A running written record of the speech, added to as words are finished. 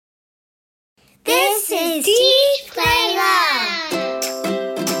is Teach Play Love.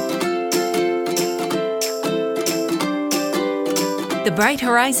 The Bright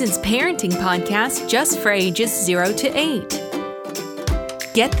Horizons Parenting Podcast just for ages 0 to 8.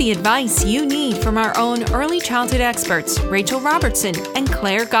 Get the advice you need from our own early childhood experts, Rachel Robertson and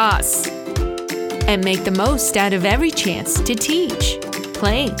Claire Goss. And make the most out of every chance to teach,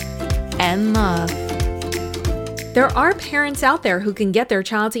 play, and love. There are parents out there who can get their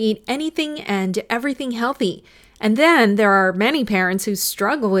child to eat anything and everything healthy. And then there are many parents who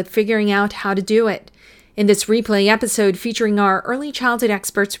struggle with figuring out how to do it. In this replay episode featuring our early childhood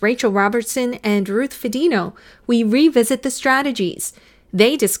experts Rachel Robertson and Ruth Fedino, we revisit the strategies.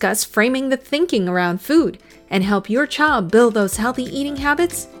 They discuss framing the thinking around food and help your child build those healthy eating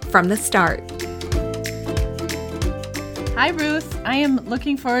habits from the start. Hi, Ruth. I am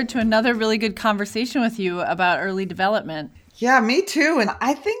looking forward to another really good conversation with you about early development. Yeah, me too. And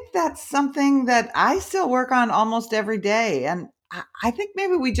I think that's something that I still work on almost every day. And I think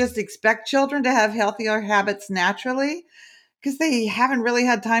maybe we just expect children to have healthier habits naturally because they haven't really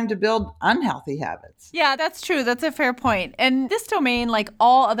had time to build unhealthy habits. Yeah, that's true. That's a fair point. And this domain, like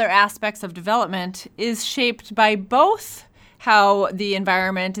all other aspects of development, is shaped by both how the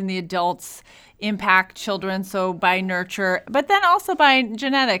environment and the adults impact children, so by nurture, but then also by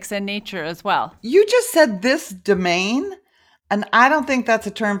genetics and nature as well. You just said this domain, and I don't think that's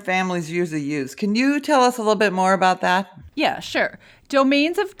a term families usually use. Can you tell us a little bit more about that? Yeah, sure.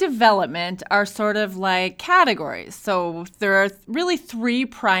 Domains of development are sort of like categories. So there are really three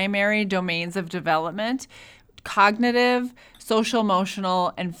primary domains of development: cognitive, social,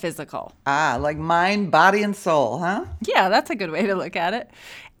 emotional, and physical. Like mind, body, and soul, huh? Yeah, that's a good way to look at it.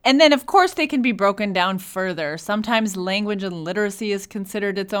 And then, of course, they can be broken down further. Sometimes language and literacy is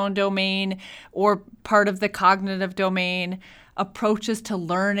considered its own domain or part of the cognitive domain. Approaches to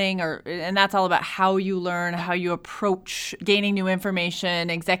learning, and that's all about how you learn, how you approach gaining new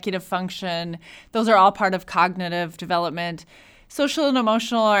information, executive function. Those are all part of cognitive development. Social and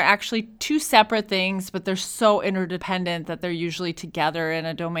emotional are actually two separate things, but they're so interdependent that they're usually together in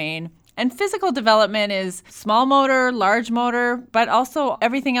a domain. And physical development is small motor, large motor, but also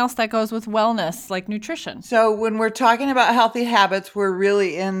everything else that goes with wellness, like nutrition. So when we're talking about healthy habits, we're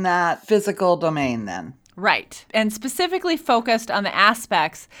really in that physical domain then. Right. And specifically focused on the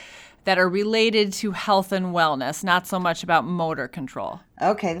aspects that are related to health and wellness, not so much about motor control.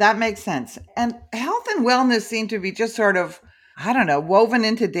 Okay, that makes sense. And health and wellness seem to be just sort of, woven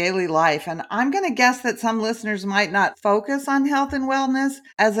into daily life. And I'm going to guess that some listeners might not focus on health and wellness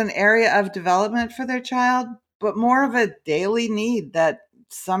as an area of development for their child, but more of a daily need that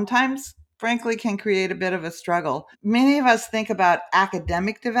sometimes, frankly, can create a bit of a struggle. Many of us think about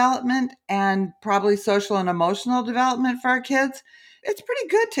academic development and probably social and emotional development for our kids. It's pretty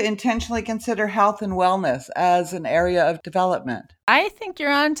good to intentionally consider health and wellness as an area of development. I think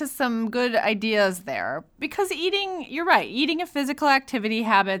you're on to some good ideas there because you're right, eating and physical activity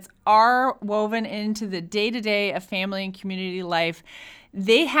habits are woven into the day-to-day of family and community life.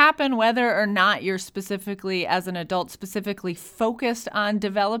 They happen whether or not you're specifically, as an adult, specifically focused on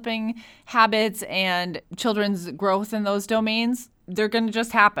developing habits and children's growth in those domains. They're going to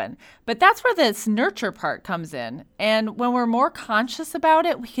just happen. But that's where this nurture part comes in. And when we're more conscious about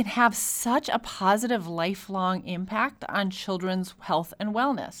it, we can have such a positive lifelong impact on children's health and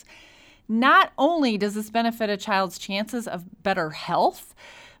wellness. Not only does this benefit a child's chances of better health,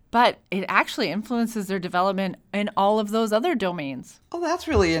 but it actually influences their development in all of those other domains. Oh, that's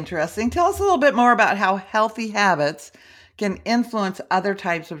really interesting. Tell us a little bit more about how healthy habits can influence other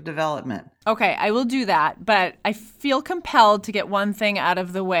types of development. Okay, I will do that, but I feel compelled to get one thing out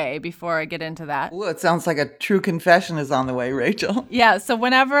of the way before I get into that. Ooh, it sounds like a true confession is on the way, Rachel. Yeah, so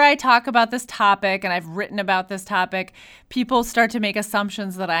whenever I talk about this topic, and I've written about this topic, people start to make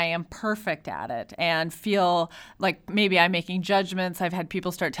assumptions that I am perfect at it and feel like maybe I'm making judgments. I've had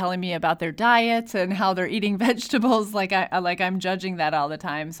people start telling me about their diets and how they're eating vegetables like I'm judging that all the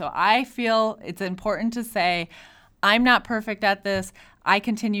time. So I feel it's important to say, I'm not perfect at this. I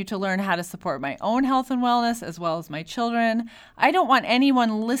continue to learn how to support my own health and wellness as well as my children. I don't want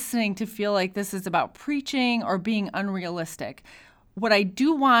anyone listening to feel like this is about preaching or being unrealistic. What I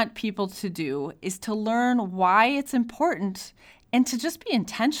do want people to do is to learn why it's important and to just be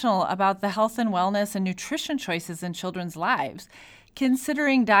intentional about the health and wellness and nutrition choices in children's lives,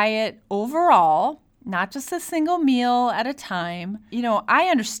 considering diet overall not just a single meal at a time. I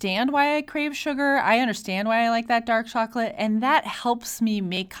understand why I crave sugar. I understand why I like that dark chocolate, and that helps me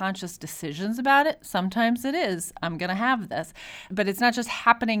make conscious decisions about it. Sometimes it is, I'm going to have this, but it's not just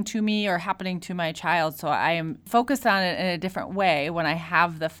happening to me or happening to my child. So I am focused on it in a different way when I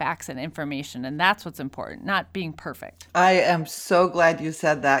have the facts and information, and that's what's important, not being perfect. I am so glad you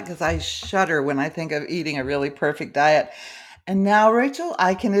said that, because I shudder when I think of eating a really perfect diet. And now, Rachel,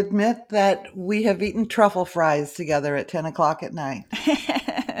 I can admit that we have eaten truffle fries together at 10 o'clock at night.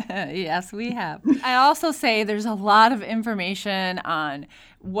 Yes, we have. I also say there's a lot of information on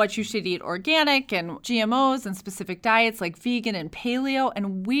what you should eat organic and GMOs and specific diets like vegan and paleo,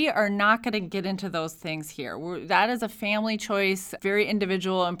 and we are not going to get into those things here. That is a family choice, very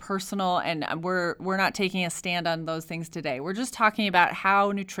individual and personal, and we're not taking a stand on those things today. We're just talking about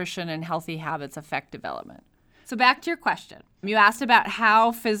how nutrition and healthy habits affect development. So back to your question. You asked about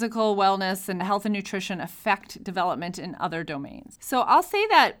how physical wellness and health and nutrition affect development in other domains. So I'll say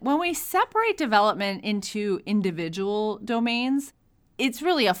that when we separate development into individual domains, it's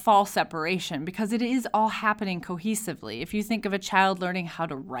really a false separation because it is all happening cohesively. If you think of a child learning how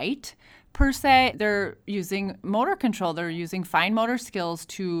to write, per se, they're using motor control. They're using fine motor skills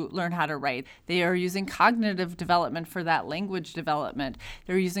to learn how to write. They are using cognitive development for that language development.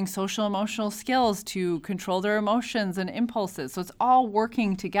 They're using social emotional skills to control their emotions and impulses. So it's all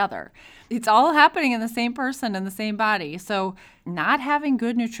working together. It's all happening in the same person, in the same body. So not having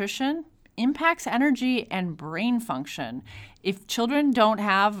good nutrition impacts energy and brain function. If children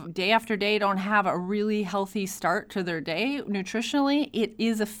day after day don't have a really healthy start to their day nutritionally, it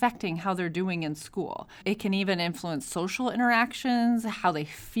is affecting how they're doing in school. It can even influence social interactions, how they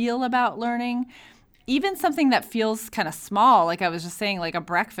feel about learning. Even something that feels kind of small, like I was just saying, like a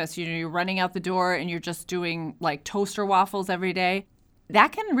breakfast, you're running out the door and you're just doing like toaster waffles every day.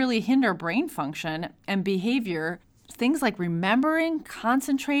 That can really hinder brain function and behavior. Things like remembering,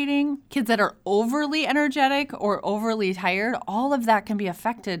 concentrating, kids that are overly energetic or overly tired, all of that can be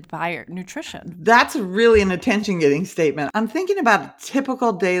affected by nutrition. That's really an attention-getting statement. I'm thinking about a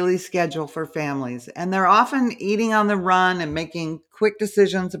typical daily schedule for families, and they're often eating on the run and making quick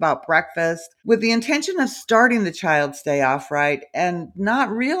decisions about breakfast with the intention of starting the child's day off right and not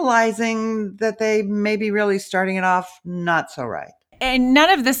realizing that they may be really starting it off not so right. And none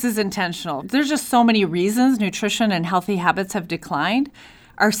of this is intentional. There's just so many reasons nutrition and healthy habits have declined.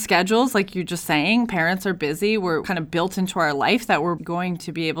 Our schedules, like you're just saying, parents are busy. We're kind of built into our life that we're going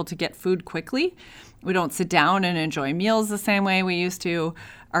to be able to get food quickly. We don't sit down and enjoy meals the same way we used to.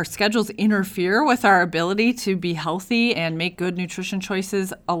 Our schedules interfere with our ability to be healthy and make good nutrition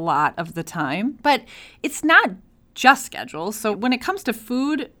choices a lot of the time. But it's not just schedules. So when it comes to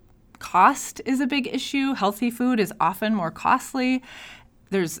food, cost is a big issue. Healthy food is often more costly.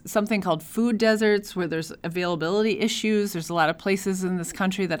 There's something called food deserts where there's availability issues. There's a lot of places in this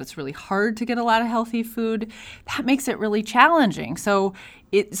country that it's really hard to get a lot of healthy food. That makes it really challenging. So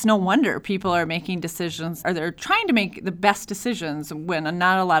it's no wonder people are making decisions, or they're trying to make the best decisions when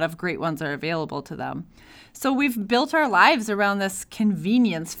not a lot of great ones are available to them. So we've built our lives around this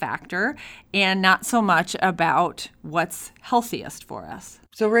convenience factor and not so much about what's healthiest for us.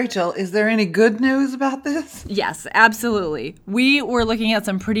 So, Rachel, is there any good news about this? Yes, absolutely. We were looking at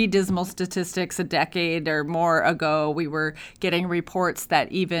some pretty dismal statistics a decade or more ago. We were getting reports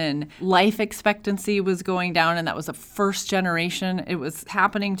that even life expectancy was going down, and that was the first generation it was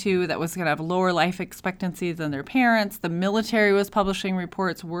happening to that was going to have lower life expectancy than their parents. The military was publishing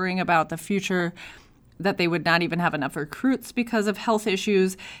reports worrying about the future, that they would not even have enough recruits because of health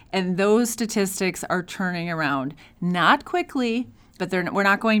issues. And those statistics are turning around, not quickly, but we're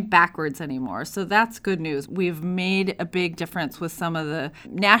not going backwards anymore. So that's good news. We've made a big difference with some of the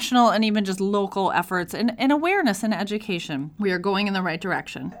national and even just local efforts and awareness and education. We are going in the right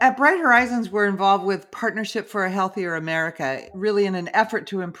direction. At Bright Horizons, we're involved with Partnership for a Healthier America, really in an effort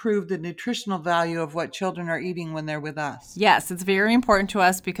to improve the nutritional value of what children are eating when they're with us. Yes, it's very important to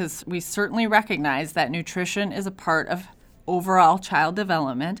us because we certainly recognize that nutrition is a part of overall child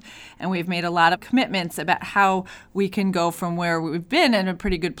development, and we've made a lot of commitments about how we can go from where we've been in a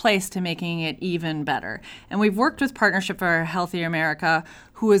pretty good place to making it even better. And we've worked with Partnership for a Healthier America,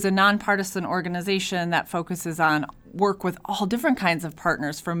 who is a nonpartisan organization that focuses on work with all different kinds of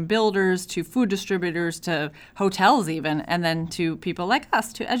partners, from builders to food distributors to hotels even, and then to people like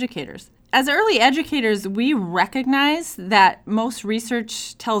us, to educators. As early educators, we recognize that most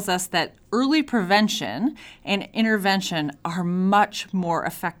research tells us that early prevention and intervention are much more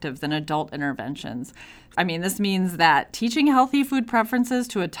effective than adult interventions. I mean, this means that teaching healthy food preferences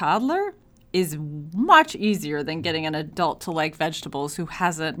to a toddler is much easier than getting an adult to like vegetables who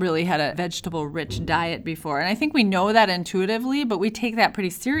hasn't really had a vegetable-rich diet before. And I think we know that intuitively, but we take that pretty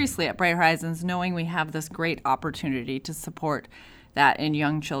seriously at Bright Horizons, knowing we have this great opportunity to support that in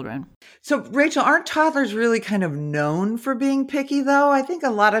young children. So, Rachel, aren't toddlers really kind of known for being picky, though? I think a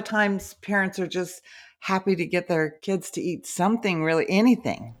lot of times parents are just happy to get their kids to eat something, really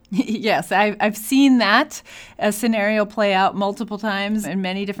anything. Yes, I've seen that scenario play out multiple times in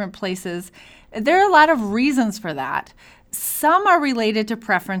many different places. There are a lot of reasons for that. Some are related to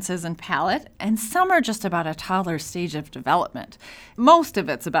preferences and palate, and some are just about a toddler stage of development. Most of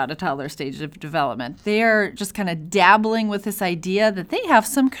it's about a toddler stage of development. They're just kind of dabbling with this idea that they have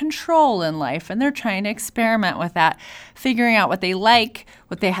some control in life, and they're trying to experiment with that, figuring out what they like,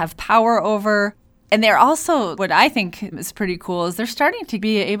 what they have power over. And they're also, what I think is pretty cool, is they're starting to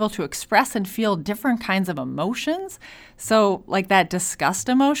be able to express and feel different kinds of emotions. So like that disgust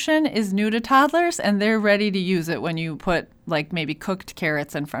emotion is new to toddlers, and they're ready to use it when you put like maybe cooked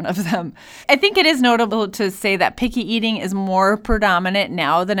carrots in front of them. I think it is notable to say that picky eating is more predominant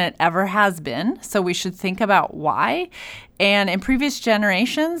now than it ever has been. So we should think about why. And in previous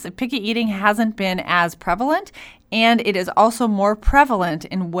generations, picky eating hasn't been as prevalent. And it is also more prevalent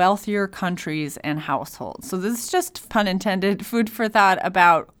in wealthier countries and households. So this is just, pun intended, food for thought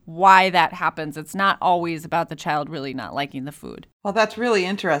about why that happens. It's not always about the child really not liking the food. Well, that's really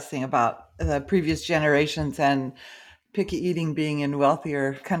interesting about the previous generations and picky eating being in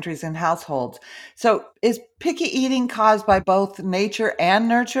wealthier countries and households. So is picky eating caused by both nature and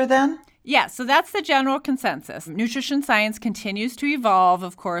nurture then? Yeah, so that's the general consensus. Nutrition science continues to evolve,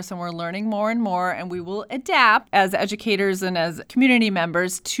 of course, and we're learning more and more, and we will adapt as educators and as community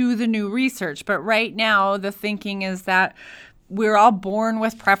members to the new research. But right now, the thinking is that we're all born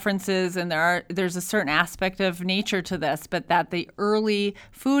with preferences, and there's a certain aspect of nature to this, but that the early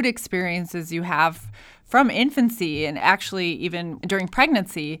food experiences you have from infancy and actually even during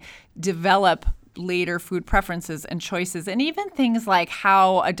pregnancy develop later food preferences and choices, and even things like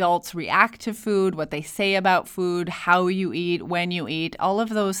how adults react to food, what they say about food, how you eat, when you eat. All of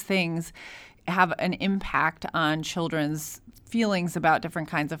those things have an impact on children's feelings about different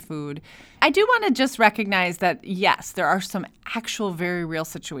kinds of food. I do want to just recognize that, yes, there are some actual very real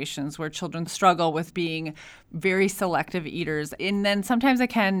situations where children struggle with being very selective eaters. And then sometimes they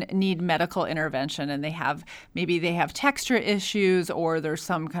can need medical intervention, and maybe they have texture issues, or there's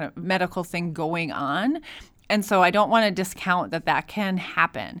some kind of medical thing going on. And so I don't want to discount that can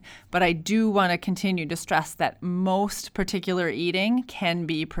happen, but I do want to continue to stress that most particular eating can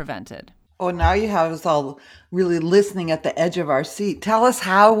be prevented. Oh, now you have us all really listening at the edge of our seat. Tell us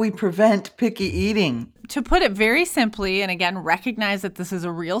how we prevent picky eating. To put it very simply, and again, recognize that this is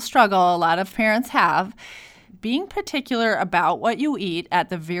a real struggle a lot of parents have, being particular about what you eat at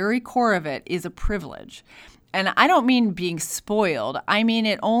the very core of it is a privilege. And I don't mean being spoiled. I mean,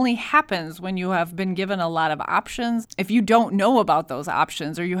 it only happens when you have been given a lot of options. If you don't know about those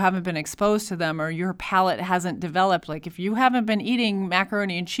options, or you haven't been exposed to them, or your palate hasn't developed, like if you haven't been eating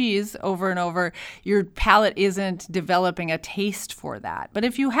macaroni and cheese over and over, your palate isn't developing a taste for that. But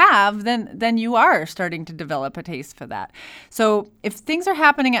if you have, then you are starting to develop a taste for that. So if things are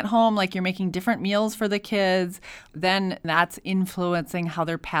happening at home, like you're making different meals for the kids, then that's influencing how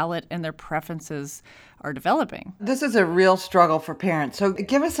their palate and their preferences are developing. This is a real struggle for parents. So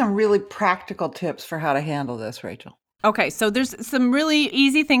give us some really practical tips for how to handle this, Rachel. Okay, so there's some really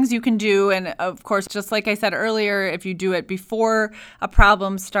easy things you can do. And of course, just like I said earlier, if you do it before a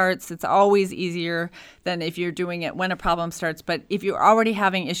problem starts, it's always easier than if you're doing it when a problem starts. But if you're already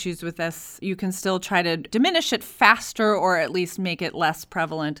having issues with this, you can still try to diminish it faster, or at least make it less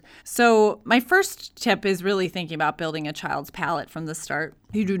prevalent. So my first tip is really thinking about building a child's palate from the start.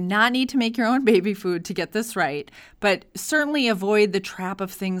 You do not need to make your own baby food to get this right, but certainly avoid the trap of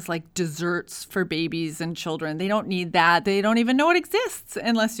things like desserts for babies and children. They don't need that. They don't even know it exists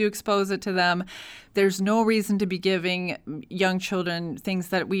unless you expose it to them. There's no reason to be giving young children things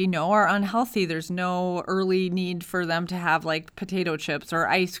that we know are unhealthy. There's no early need for them to have like potato chips or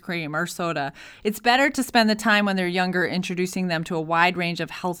ice cream or soda. It's better to spend the time when they're younger introducing them to a wide range of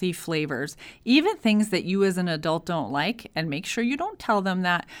healthy flavors, even things that you as an adult don't like, and make sure you don't tell them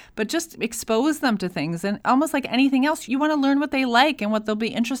that, but just expose them to things. And almost like anything else, you want to learn what they like and what they'll be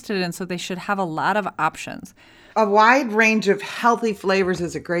interested in, so they should have a lot of options. A wide range of healthy flavors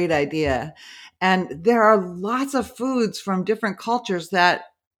is a great idea. And there are lots of foods from different cultures that,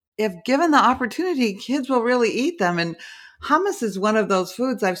 if given the opportunity, kids will really eat them. And hummus is one of those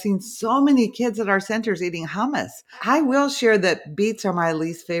foods. I've seen so many kids at our centers eating hummus. I will share that beets are my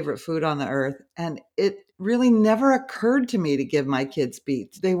least favorite food on the earth, and it really never occurred to me to give my kids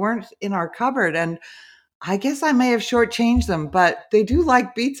beets. They weren't in our cupboard. And I guess I may have shortchanged them, but they do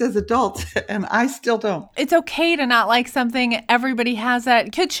like beets as adults, and I still don't. It's okay to not like something. Everybody has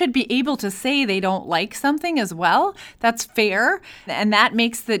that. Kids should be able to say they don't like something as well. That's fair. And that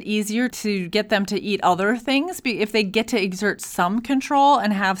makes it easier to get them to eat other things if they get to exert some control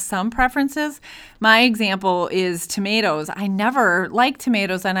and have some preferences. My example is tomatoes. I never liked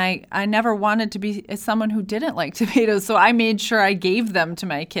tomatoes, and I never wanted to be someone who didn't like tomatoes. So I made sure I gave them to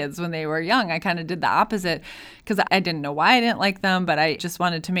my kids when they were young. I kind of did the opposite because I didn't know why I didn't like them, but I just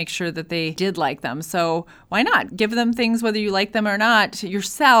wanted to make sure that they did like them. So why not? Give them things whether you like them or not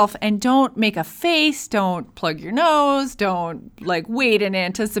yourself, and don't make a face, don't plug your nose, don't wait in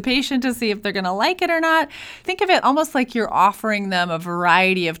anticipation to see if they're going to like it or not. Think of it almost like you're offering them a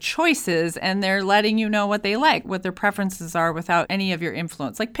variety of choices and they're letting you know what they like, what their preferences are without any of your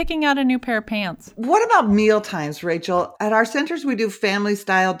influence, like picking out a new pair of pants. What about meal times, Rachel? At our centers, we do family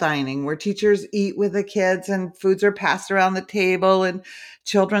style dining where teachers eat with the kids and foods are passed around the table and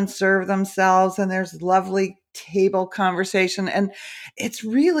children serve themselves and there's lovely table conversation. And it's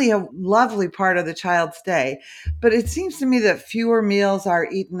really a lovely part of the child's day. But it seems to me that fewer meals are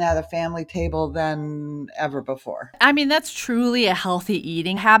eaten at a family table than ever before. I mean, that's truly a healthy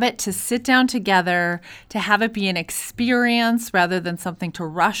eating habit, to sit down together, to have it be an experience rather than something to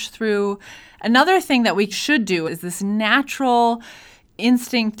rush through. Another thing that we should do is this natural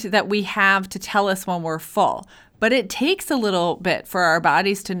instinct that we have to tell us when we're full. But it takes a little bit for our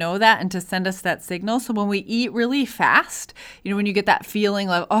bodies to know that and to send us that signal. So when we eat really fast, when you get that feeling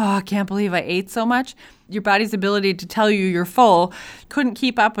like, oh, I can't believe I ate so much, your body's ability to tell you you're full couldn't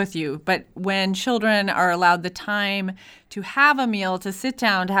keep up with you. But when children are allowed the time to have a meal, to sit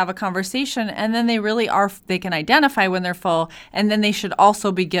down, to have a conversation, and then they can identify when they're full, and then they should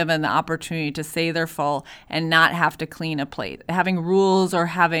also be given the opportunity to say they're full and not have to clean a plate. Having rules or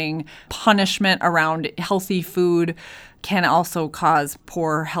having punishment around healthy food can also cause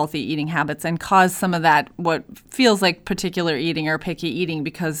poor healthy eating habits and cause some of that what feels like particular eating or picky eating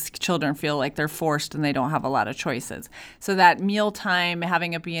because children feel like they're forced and they don't have a lot of choices. So that mealtime,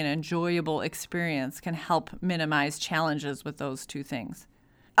 having it be an enjoyable experience, can help minimize challenges with those two things.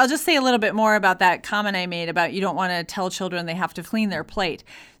 I'll just say a little bit more about that comment I made about you don't want to tell children they have to clean their plate.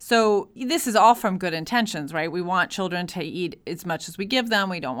 So this is all from good intentions, right? We want children to eat as much as we give them.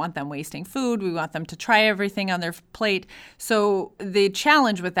 We don't want them wasting food. We want them to try everything on their plate. So the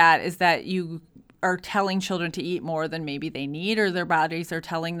challenge with that is that you are telling children to eat more than maybe they need or their bodies are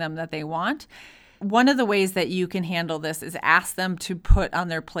telling them that they want. One of the ways that you can handle this is ask them to put on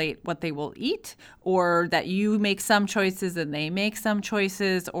their plate what they will eat, or that you make some choices and they make some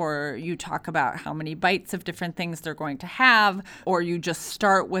choices, or you talk about how many bites of different things they're going to have, or you just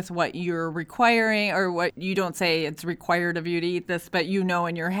start with what you're requiring, or what you don't say it's required of you to eat this, but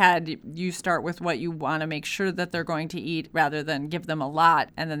in your head, you start with what you want to make sure that they're going to eat rather than give them a lot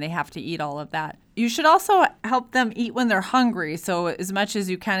and then they have to eat all of that. You should also help them eat when they're hungry. So as much as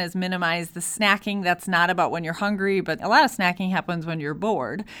you can is minimize the snacking. That's not about when you're hungry, but a lot of snacking happens when you're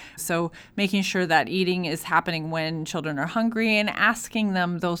bored. So making sure that eating is happening when children are hungry and asking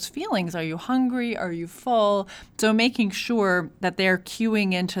them those feelings. Are you hungry? Are you full? So making sure that they're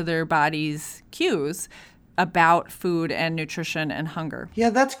cueing into their body's cues about food and nutrition and hunger. Yeah,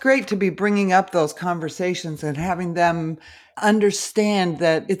 that's great to be bringing up those conversations and having them understand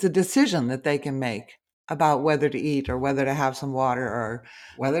that it's a decision that they can make about whether to eat or whether to have some water or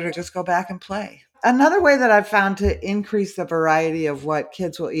whether to just go back and play. Another way that I've found to increase the variety of what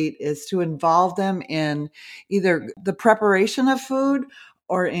kids will eat is to involve them in either the preparation of food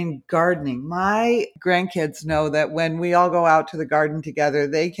or in gardening. My grandkids know that when we all go out to the garden together,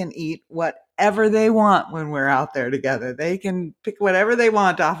 they can eat whatever they want when we're out there together. They can pick whatever they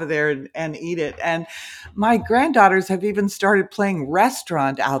want off of there and eat it. And my granddaughters have even started playing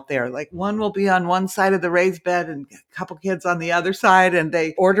restaurant out there. Like one will be on one side of the raised bed and a couple kids on the other side, and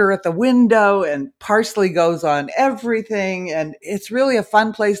they order at the window and parsley goes on everything. And it's really a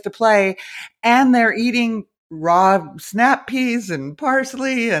fun place to play. And they're eating raw snap peas and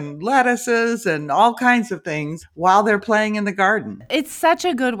parsley and lettuces and all kinds of things while they're playing in the garden. It's such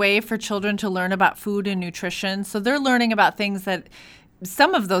a good way for children to learn about food and nutrition. So they're learning about things that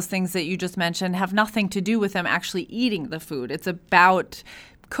some of those things that you just mentioned have nothing to do with them actually eating the food. It's about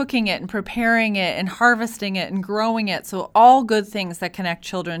cooking it and preparing it and harvesting it and growing it. So all good things that connect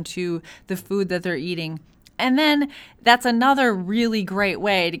children to the food that they're eating. And then that's another really great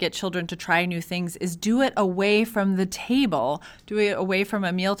way to get children to try new things is do it away from the table, do it away from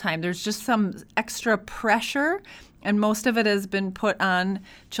a mealtime. There's just some extra pressure And most of it has been put on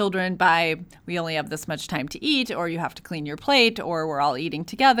children by, we only have this much time to eat, or you have to clean your plate, or we're all eating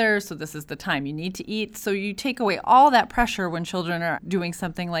together, so this is the time you need to eat. So you take away all that pressure when children are doing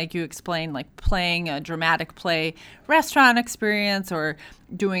something like you explained, like playing a dramatic play restaurant experience, or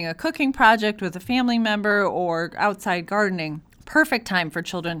doing a cooking project with a family member, or outside gardening. Perfect time for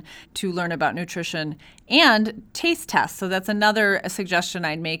children to learn about nutrition and taste tests. So that's another suggestion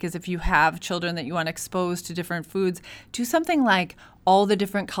I'd make, is if you have children that you want to expose to different foods, do something like all the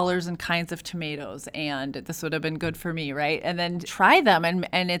different colors and kinds of tomatoes. And this would have been good for me, right? And then try them.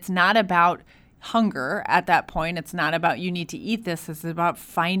 And it's not about hunger at that point. It's not about you need to eat this. It's about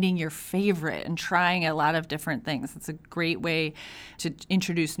finding your favorite and trying a lot of different things. It's a great way to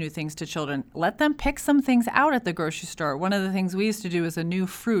introduce new things to children. Let them pick some things out at the grocery store. One of the things we used to do is a new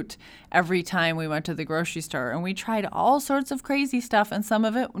fruit every time we went to the grocery store. And we tried all sorts of crazy stuff, and some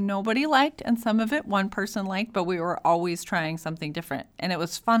of it nobody liked, and some of it one person liked, but we were always trying something different. And it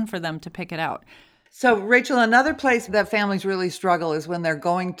was fun for them to pick it out. So, Rachel, another place that families really struggle is when they're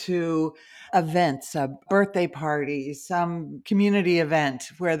going to events, birthday parties, some community event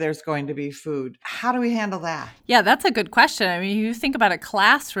where there's going to be food. How do we handle that? Yeah, that's a good question. I mean, you think about a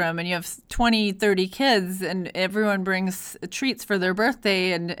classroom and you have 20, 30 kids and everyone brings treats for their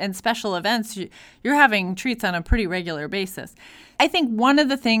birthday and special events. You're having treats on a pretty regular basis. I think one of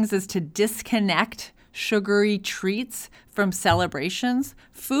the things is to disconnect sugary treats from celebrations.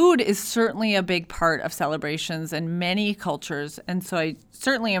 Food is certainly a big part of celebrations in many cultures, and so I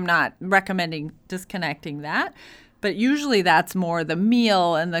certainly am not recommending disconnecting that. But usually that's more the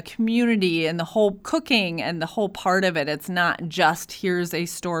meal and the community and the whole cooking and the whole part of it. It's not just here's a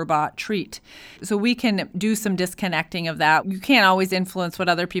store-bought treat. So we can do some disconnecting of that. You can't always influence what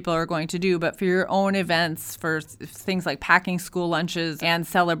other people are going to do, but for your own events, for things like packing school lunches and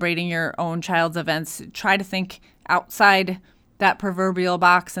celebrating your own child's events, try to think outside that proverbial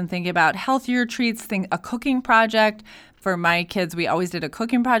box and think about healthier treats, think a cooking project. For my kids, we always did a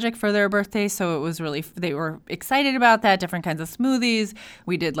cooking project for their birthday, so it was really, they were excited about that, different kinds of smoothies.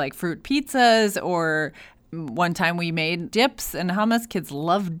 We did like fruit pizzas, or one time we made dips and hummus. Kids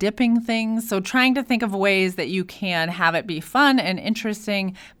love dipping things. So trying to think of ways that you can have it be fun and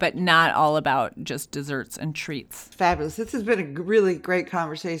interesting, but not all about just desserts and treats. Fabulous. This has been a really great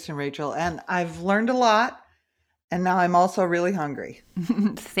conversation, Rachel, and I've learned a lot. And now I'm also really hungry.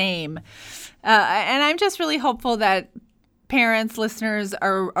 Same. And I'm just really hopeful that parents, listeners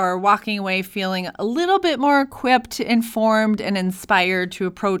are walking away feeling a little bit more equipped, informed, and inspired to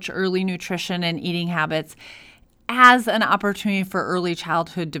approach early nutrition and eating habits as an opportunity for early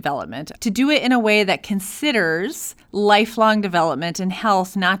childhood development. To do it in a way that considers lifelong development and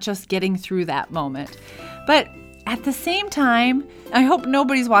health, not just getting through that moment. But at the same time, I hope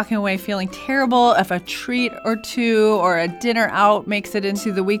nobody's walking away feeling terrible if a treat or two or a dinner out makes it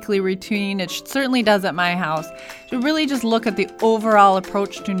into the weekly routine. It certainly does at my house. To really just look at the overall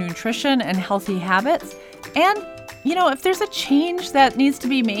approach to nutrition and healthy habits. And, if there's a change that needs to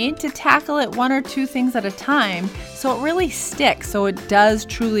be made, to tackle it one or two things at a time so it really sticks, so it does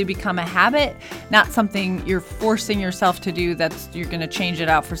truly become a habit, not something you're forcing yourself to do you're going to change it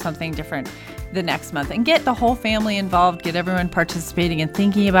out for something different the next month. And get the whole family involved, get everyone participating and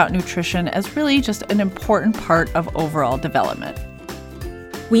thinking about nutrition as really just an important part of overall development.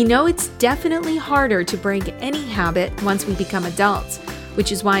 We know it's definitely harder to break any habit once we become adults,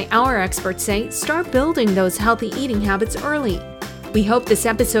 which is why our experts say start building those healthy eating habits early. We hope this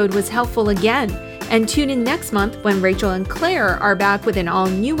episode was helpful again, and tune in next month when Rachel and Claire are back with an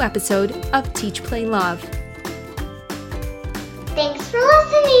all-new episode of Teach, Play, Love. Thanks for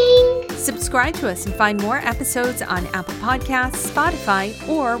listening. Subscribe to us and find more episodes on Apple Podcasts, Spotify,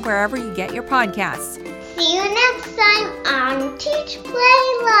 or wherever you get your podcasts. See you next time on Teach, Play,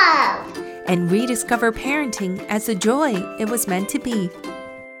 Love. And rediscover parenting as the joy it was meant to be.